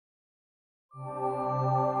Glenn,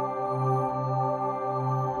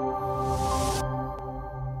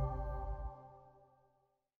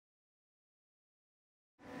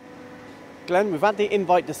 we've had the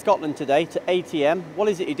invite to Scotland today to ATM. What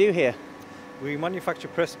is it you do here? We manufacture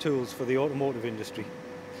press tools for the automotive industry.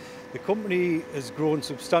 The company has grown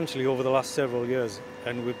substantially over the last several years,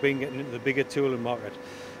 and we've been getting into the bigger tooling market.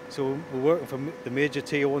 So we're working for the major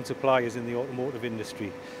tier 1 suppliers in the automotive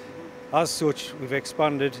industry. As such, we've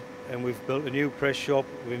expanded and we've built a new press shop.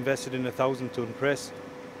 We've invested in a 1,000-ton press,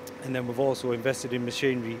 and then we've also invested in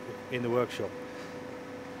machinery in the workshop.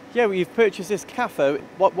 Yeah, well, you've purchased this Kafo.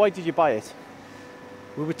 Why did you buy it?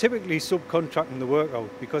 We were typically subcontracting the work out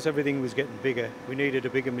because everything was getting bigger. We needed a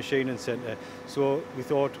bigger machining centre, so we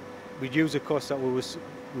thought we'd use the cost that we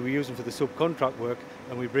were using for the subcontract work,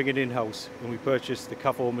 and we bring it in-house, and we purchased the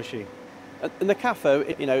Kafo machine. And the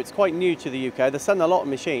Kafo, you know, it's quite new to the UK. They're selling a lot of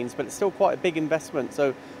machines, but it's still quite a big investment.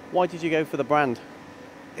 So why did you go for the brand?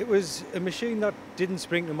 It was a machine that didn't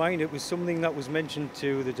spring to mind. It was something that was mentioned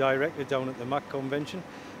to the director down at the MAC convention,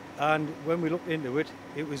 and when we looked into it,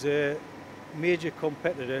 it was a major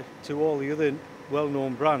competitor to all the other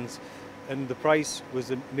well-known brands, and the price was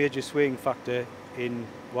a major swing factor in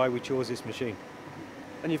why we chose this machine.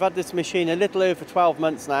 And you've had this machine a little over 12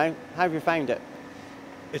 months now. How have you found it?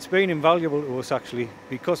 It's been invaluable to us actually,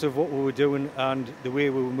 because of what we were doing and the way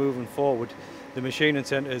we were moving forward. The machining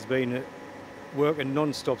centre has been working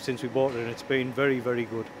non-stop since we bought it, and it's been very, very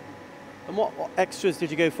good. And what extras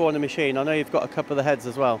did you go for on the machine? I know you've got a couple of the heads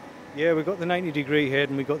as well. Yeah, we've got the 90-degree head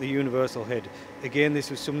and we've got the universal head. Again, this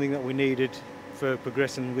was something that we needed for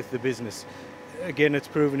progressing with the business. Again, it's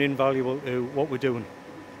proven invaluable to what we're doing.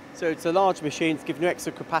 So it's a large machine, it's giving you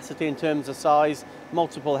extra capacity in terms of size,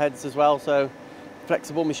 multiple heads as well, so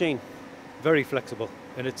flexible machine. Very flexible,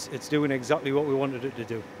 and it's doing exactly what we wanted it to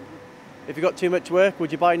do. If you got too much work,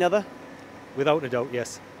 would you buy another? Without a doubt,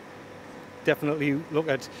 yes. Definitely look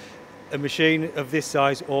at a machine of this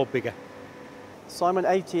size or bigger. Simon,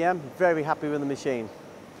 ATM, very happy with the machine.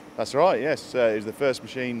 That's right, yes. It was the first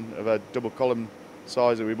machine of a double column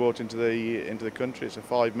size that we brought into the country. It's a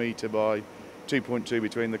 5 metre by 2.2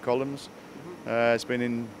 between the columns. It's been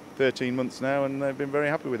in 13 months now, and they've been very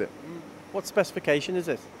happy with it. What specification is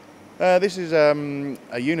it? This is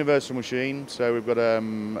a universal machine, so we've got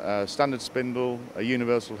a standard spindle, a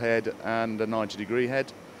universal head and a 90-degree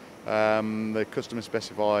head. The customer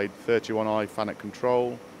specified 31i Fanuc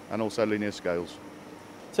control and also linear scales.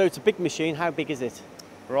 So it's a big machine. How big is it?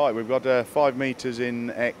 Right, we've got 5 metres in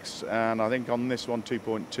X, and I think on this one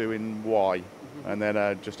 2.2 in Y, and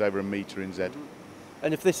then just over a metre in Z.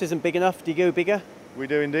 And if this isn't big enough, do you go bigger? We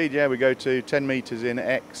do indeed, yeah. We go to 10 metres in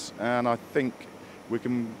X, and I think we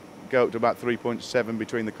can go up to about 3.7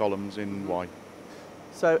 between the columns in Y.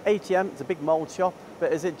 So ATM, it's a big mould shop,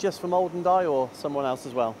 but is it just for mould and die or someone else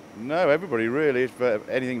as well? No, everybody really. It's for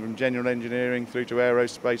anything from general engineering through to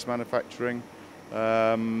aerospace manufacturing.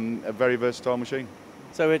 A very versatile machine.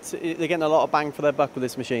 So they're getting a lot of bang for their buck with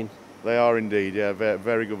this machine? They are indeed, yeah.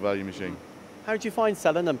 Very good value machine. How do you find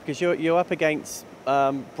selling them? Because you're up against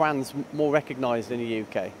brands more recognised in the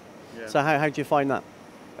UK. Yeah. So how do you find that?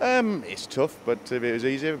 It's tough, but if it was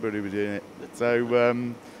easy, everybody would be doing it.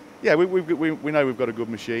 So yeah, we know we've got a good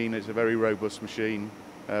machine. It's a very robust machine,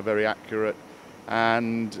 very accurate,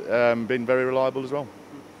 and been very reliable as well.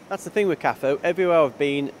 That's the thing with Kafo. Everywhere I've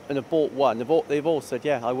been and have bought one, they've all said,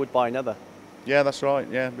 yeah, I would buy another. Yeah, that's right.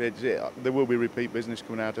 Yeah, there will be repeat business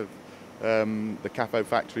coming out of the Kafo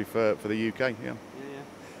factory for the UK. Yeah.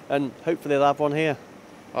 And hopefully they'll have one here.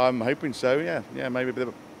 I'm hoping so. Yeah, maybe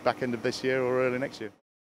the back end of this year or early next year.